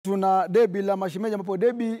Tuna Debi la mashemeji ambapo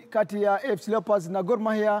Debi kati ya AFC Leopards na Gor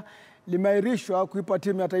Mahia limeairishwa kuipa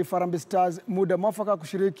timu ya taifa Harambee Stars muda mwafaka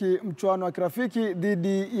kushiriki mchuano wa kirafiki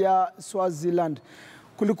dhidi ya Swaziland.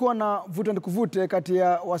 Kulikuwa na vuta nikuvute kati ya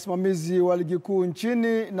wasimamizi wa ligi kuu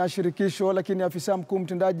nchini na shirikisho, lakini afisa mkuu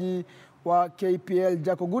mtendaji wa KPL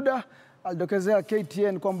Jaco Guda alidokezea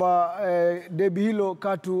KTN kwamba Debi hilo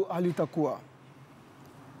katu halitakuwa.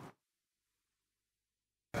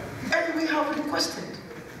 And we have requested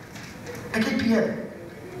the KPL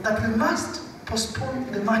that we must postpone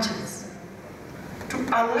the matches to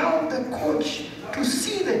allow the coach to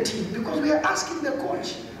see the team, because we are asking the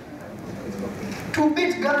coach to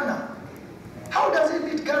beat Ghana. How does he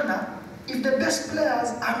beat Ghana if the best players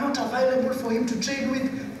are not available for him to train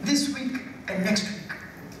with this week and next week?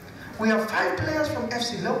 We have 5 players from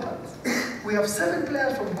AFC Leopards. We have 7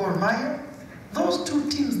 players from Gor Mahia. Those 2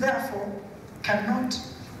 teams, therefore, cannot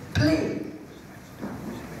play.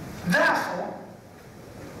 Therefore,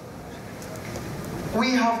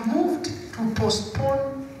 we have moved to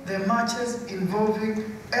postpone the matches involving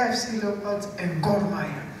AFC Leopards and Gor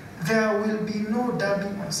Mahia. There will be no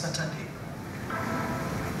derby on Saturday.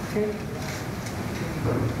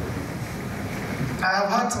 I have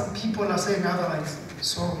heard some people are saying otherwise,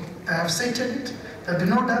 so I have stated it. There will be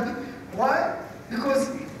no derby. Why? Because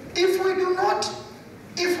if we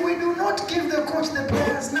do not give the coach the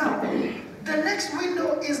players now, the next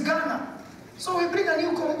window is Ghana. So we bring a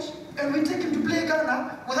new coach and we take him to play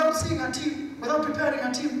Ghana without seeing a team, without preparing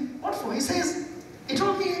a team. What for? He says, he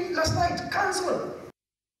told me last night, cancel.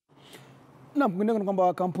 Na mwingine ni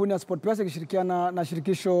kwamba kampuni ya SportPesa ikishirikiana na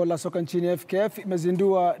shirikisho la soka nchini FKF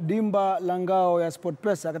imezindua dimba la ngao ya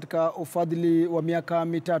SportPesa katika ufadhili wa miaka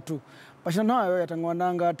 3. Mashindano hayo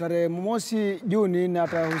yatangwananga tarehe mosi Juni na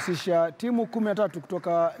yatahusisha timu 13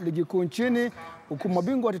 kutoka ligi kuu nchini, huku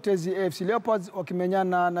mabingwa watetezi AFC Leopards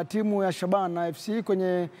wakimenyana na timu ya Shabana FC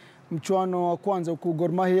kwenye mchuano wa kwanza, huku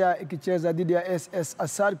Gor Mahia ikicheza dhidi ya SS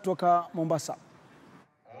Asad kutoka Mombasa.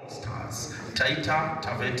 All Stars, Taita,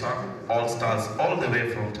 Taveta, All Stars, all the way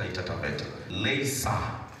from Taita, Taveta. Leisa.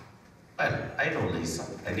 Well, I know Leisa.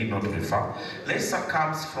 I need not refer. Leisa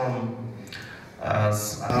comes from we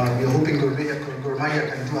are hoping Gor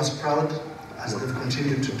Mahia can do us proud, as they've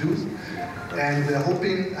continued to do. And we are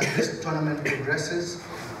hoping as this tournament progresses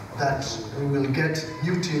that we will get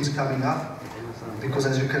new teams coming up. Because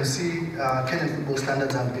as you can see, Kenyan football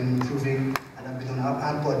standards have been improving and have been on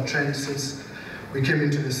an upward trend since we came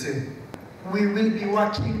into the scene. We will be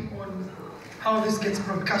working on how this gets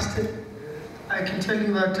broadcasted. I can tell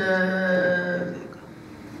you that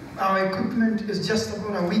our equipment is just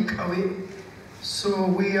about a week away. So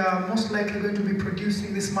we are most likely going to be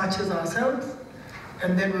producing these matches ourselves,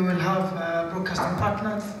 and then we will have broadcasting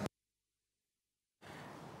partners.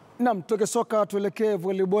 Naam, tutoke soka tuelekee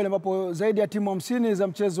volleyball ambapo zaidi ya timu 50 za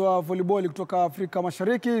mchezo wa volleyball kutoka Afrika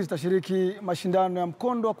Mashariki zitashiriki mashindano ya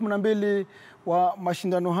mkondo wa 12 wa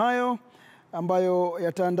mashindano hayo ambayo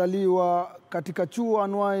yataandaliwa katika chuo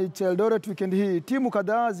anuai cha Eldoret weekend hii. Timu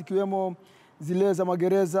kadhaa zikiwemo zile za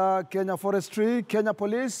magereza, Kenya Forestry, Kenya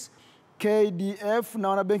Police, KDF na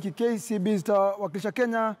wanabenki KCB zitawakilisha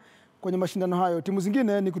Kenya kwenye mashindano hayo. Timu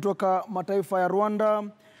zingine ni kutoka mataifa ya Rwanda,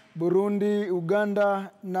 Burundi, Uganda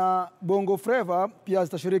na Bongo Flava pia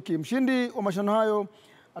zitashiriki. Mshindi wa mashindano hayo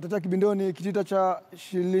atatia kibindoni kitita cha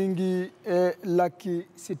shilingi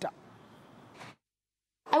 $600,000.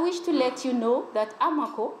 I wish to let you know that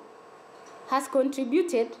Amaco has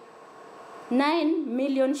contributed 9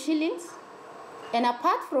 million shillings, and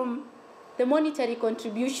apart from the monetary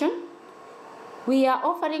contribution, we are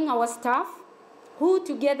offering our staff, who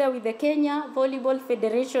together with the Kenya Volleyball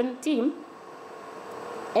Federation team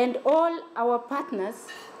and all our partners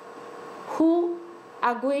who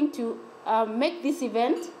are going to make this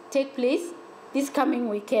event take place this coming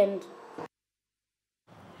weekend.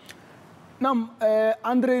 Naam,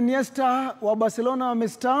 Andre Iniesta wa Barcelona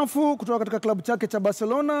amestaafu kutoka katika klabu chake cha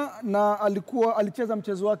Barcelona na alicheza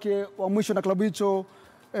mchezo wake wa mwisho na klabu hicho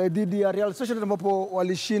dhidi ya Real Sociedad ambapo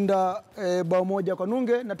walishinda bao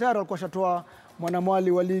 1-0 na tayari walikuwa shatoa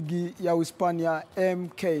mwanamwali wa ligi ya Uhispania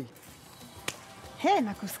MK.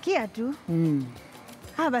 Nakusikia tu.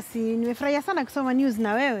 Basi nimefurahia sana kusoma news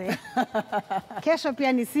na wewe. Kesho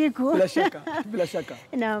pia ni siku. Bila shaka.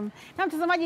 Naam. Na mtazamaji